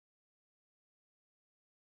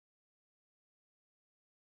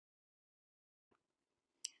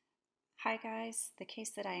Hi guys, the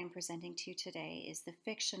case that I am presenting to you today is the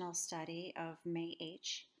fictional study of May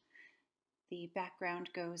H. The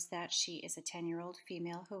background goes that she is a 10-year-old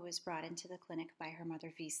female who was brought into the clinic by her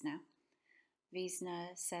mother Vesna. Vesna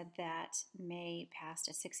said that May passed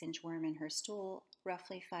a 6-inch worm in her stool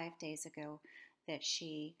roughly 5 days ago that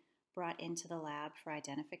she brought into the lab for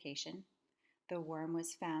identification. The worm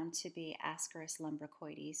was found to be Ascaris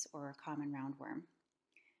lumbricoides, or a common roundworm.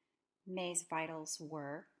 May's vitals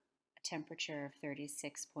were a temperature of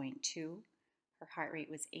 36.2, her heart rate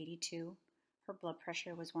was 82, her blood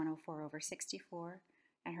pressure was 104/64,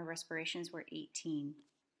 and her respirations were 18.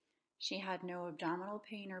 She had no abdominal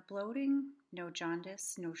pain or bloating, no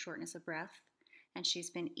jaundice, no shortness of breath, and she's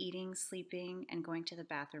been eating, sleeping, and going to the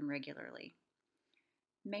bathroom regularly.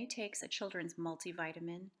 May takes a children's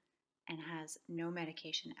multivitamin and has no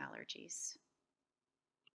medication allergies.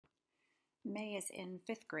 May is in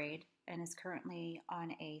 5th grade and is currently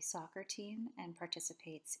on a soccer team and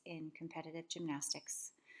participates in competitive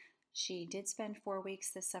gymnastics. She did spend 4 weeks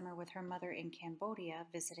this summer with her mother in Cambodia,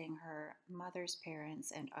 visiting her mother's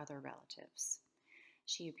parents and other relatives.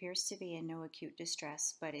 She appears to be in no acute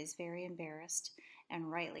distress, but is very embarrassed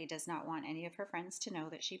and rightly does not want any of her friends to know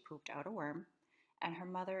that she pooped out a worm. And her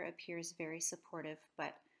mother appears very supportive,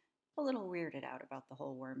 but a little weirded out about the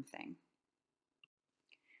whole worm thing.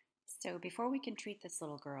 So before we can treat this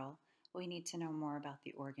little girl, we need to know more about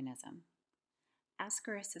the organism.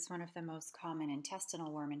 Ascaris is one of the most common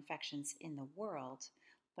intestinal worm infections in the world,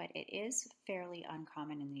 but it is fairly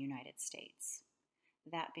uncommon in the United States.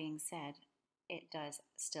 That being said, it does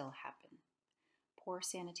still happen. Poor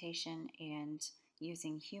sanitation and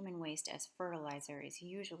using human waste as fertilizer is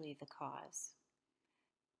usually the cause.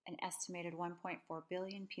 An estimated 1.4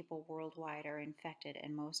 billion people worldwide are infected,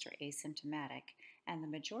 and most are asymptomatic, and the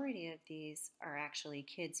majority of these are actually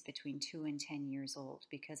kids between 2 and 10 years old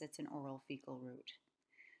because it's an oral fecal route.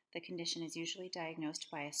 The condition is usually diagnosed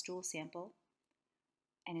by a stool sample,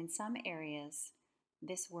 and in some areas,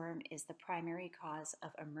 this worm is the primary cause of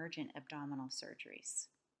emergent abdominal surgeries,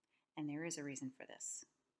 and there is a reason for this.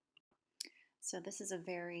 So this is a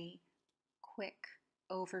very quick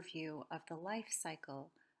overview of the life cycle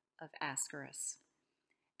of Ascaris.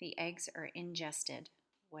 The eggs are ingested,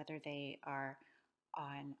 whether they are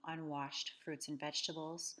on unwashed fruits and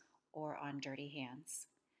vegetables or on dirty hands.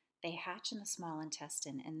 They hatch in the small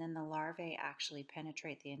intestine, and then the larvae actually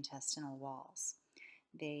penetrate the intestinal walls.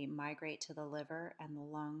 They migrate to the liver and the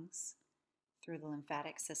lungs through the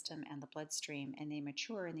lymphatic system and the bloodstream, and they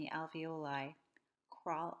mature in the alveoli,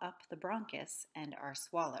 crawl up the bronchus, and are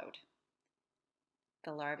swallowed.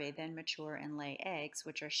 The larvae then mature and lay eggs,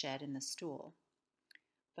 which are shed in the stool.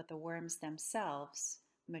 But the worms themselves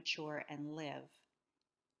mature and live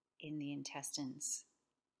in the intestines,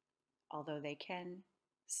 although they can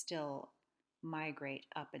still migrate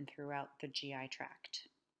up and throughout the GI tract.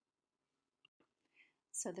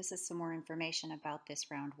 So this is some more information about this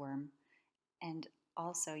roundworm, and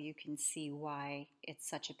also you can see why it's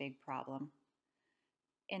such a big problem.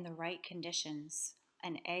 In the right conditions,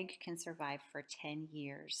 an egg can survive for 10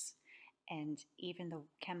 years, and even the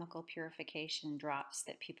chemical purification drops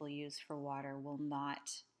that people use for water will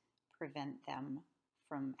not prevent them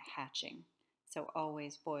from hatching. So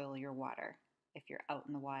always boil your water if you're out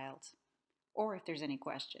in the wild, or if there's any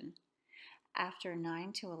question. After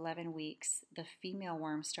 9 to 11 weeks, the female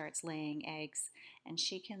worm starts laying eggs, and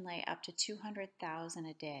she can lay up to 200,000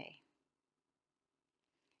 a day.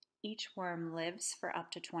 Each worm lives for up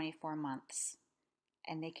to 24 months,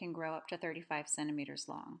 and they can grow up to 35 centimeters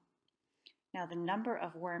long. Now, the number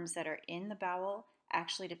of worms that are in the bowel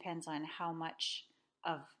actually depends on how much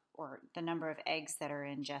of, or the number of eggs that are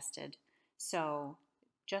ingested. So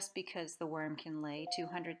just because the worm can lay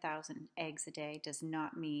 200,000 eggs a day does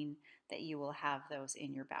not mean that you will have those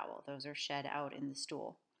in your bowel. Those are shed out in the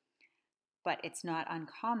stool. But it's not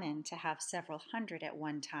uncommon to have several hundred at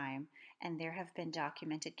one time, and there have been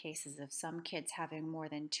documented cases of some kids having more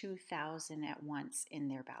than 2,000 at once in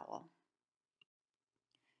their bowel.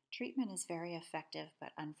 Treatment is very effective,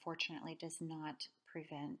 but unfortunately does not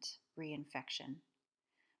prevent reinfection.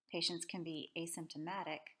 Patients can be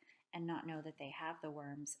asymptomatic and not know that they have the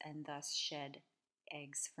worms and thus shed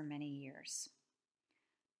eggs for many years.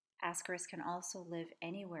 Ascaris can also live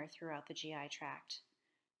anywhere throughout the GI tract,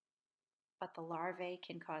 but the larvae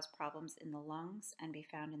can cause problems in the lungs and be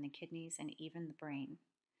found in the kidneys and even the brain.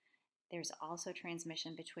 There's also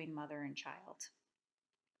transmission between mother and child.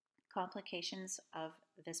 Complications of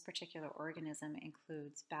this particular organism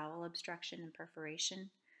includes bowel obstruction and perforation,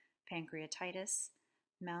 pancreatitis,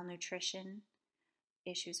 malnutrition,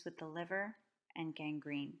 issues with the liver, and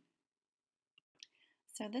gangrene.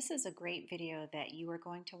 So this is a great video that you are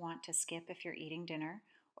going to want to skip if you're eating dinner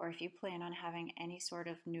or if you plan on having any sort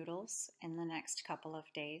of noodles in the next couple of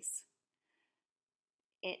days.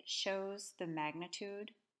 It shows the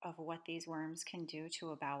magnitude of what these worms can do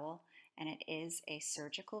to a bowel, and it is a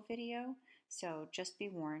surgical video, so just be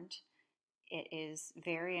warned. It is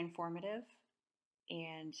very informative,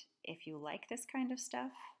 and if you like this kind of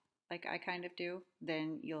stuff, like I kind of do,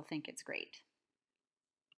 then you'll think it's great.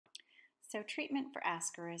 So treatment for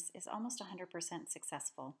Ascaris is almost 100%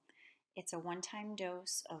 successful. It's a one-time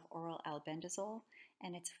dose of oral albendazole,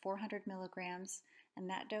 and it's 400 milligrams, and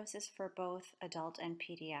that dose is for both adult and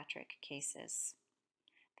pediatric cases.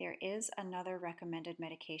 There is another recommended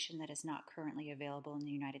medication that is not currently available in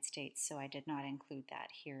the United States, so I did not include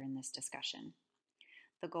that here in this discussion.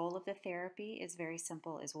 The goal of the therapy is very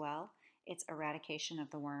simple as well. It's eradication of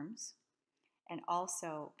the worms and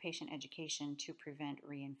also patient education to prevent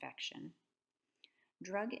reinfection.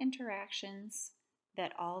 Drug interactions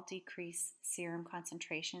that all decrease serum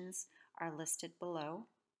concentrations are listed below,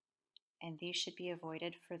 and these should be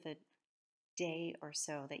avoided for the day or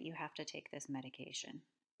so that you have to take this medication.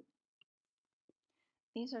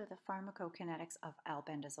 These are the pharmacokinetics of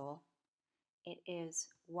albendazole. It is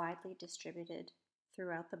widely distributed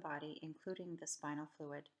throughout the body, including the spinal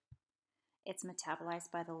fluid. It's metabolized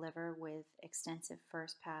by the liver with extensive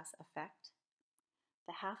first pass effect.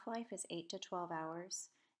 The half-life is 8 to 12 hours,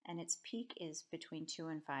 and its peak is between 2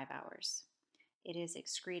 and 5 hours. It is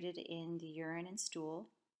excreted in the urine and stool,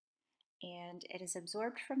 and it is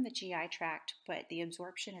absorbed from the GI tract, but the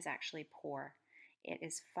absorption is actually poor. It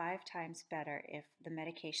is 5 times better if the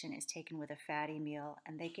medication is taken with a fatty meal,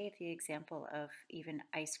 and they gave the example of even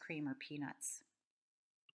ice cream or peanuts.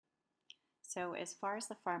 So as far as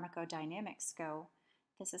the pharmacodynamics go,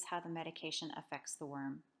 this is how the medication affects the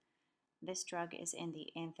worm. This drug is in the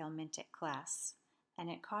anthelmintic class, and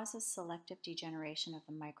it causes selective degeneration of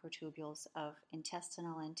the microtubules of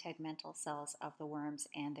intestinal and tegmental cells of the worms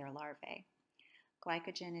and their larvae.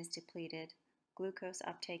 Glycogen is depleted, glucose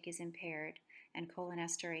uptake is impaired, and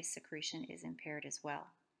cholinesterase secretion is impaired as well.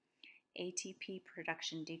 ATP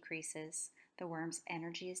production decreases, the worm's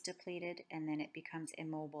energy is depleted, and then it becomes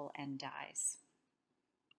immobile and dies.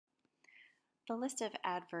 The list of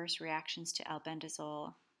adverse reactions to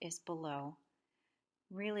albendazole is below.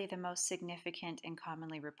 Really, the most significant and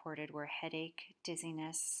commonly reported were headache,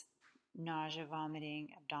 dizziness, nausea, vomiting,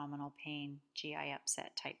 abdominal pain, GI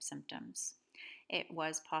upset type symptoms. It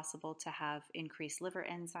was possible to have increased liver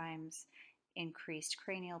enzymes, increased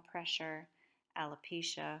cranial pressure,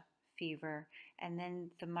 alopecia, fever, and then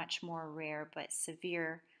the much more rare but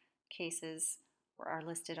severe cases are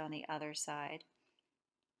listed on the other side.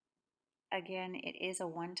 Again, it is a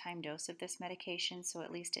one-time dose of this medication, so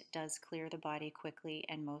at least it does clear the body quickly,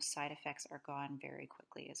 and most side effects are gone very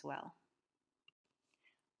quickly as well.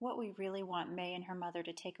 What we really want May and her mother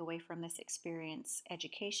to take away from this experience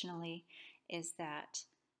educationally is that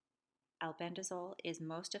albendazole is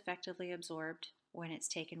most effectively absorbed when it's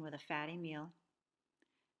taken with a fatty meal.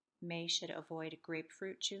 May should avoid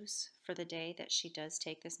grapefruit juice for the day that she does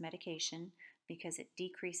take this medication because it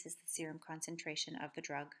decreases the serum concentration of the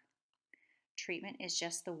drug. Treatment is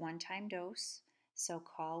just the one-time dose, so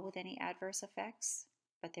call with any adverse effects,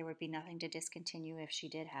 but there would be nothing to discontinue if she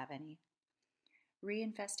did have any.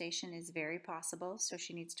 Reinfestation is very possible, so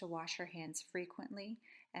she needs to wash her hands frequently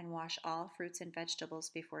and wash all fruits and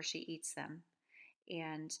vegetables before she eats them.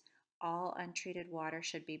 And all untreated water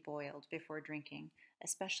should be boiled before drinking,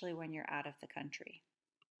 especially when you're out of the country.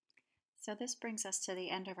 So this brings us to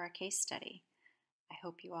the end of our case study. I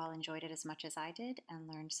hope you all enjoyed it as much as I did and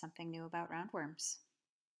learned something new about roundworms.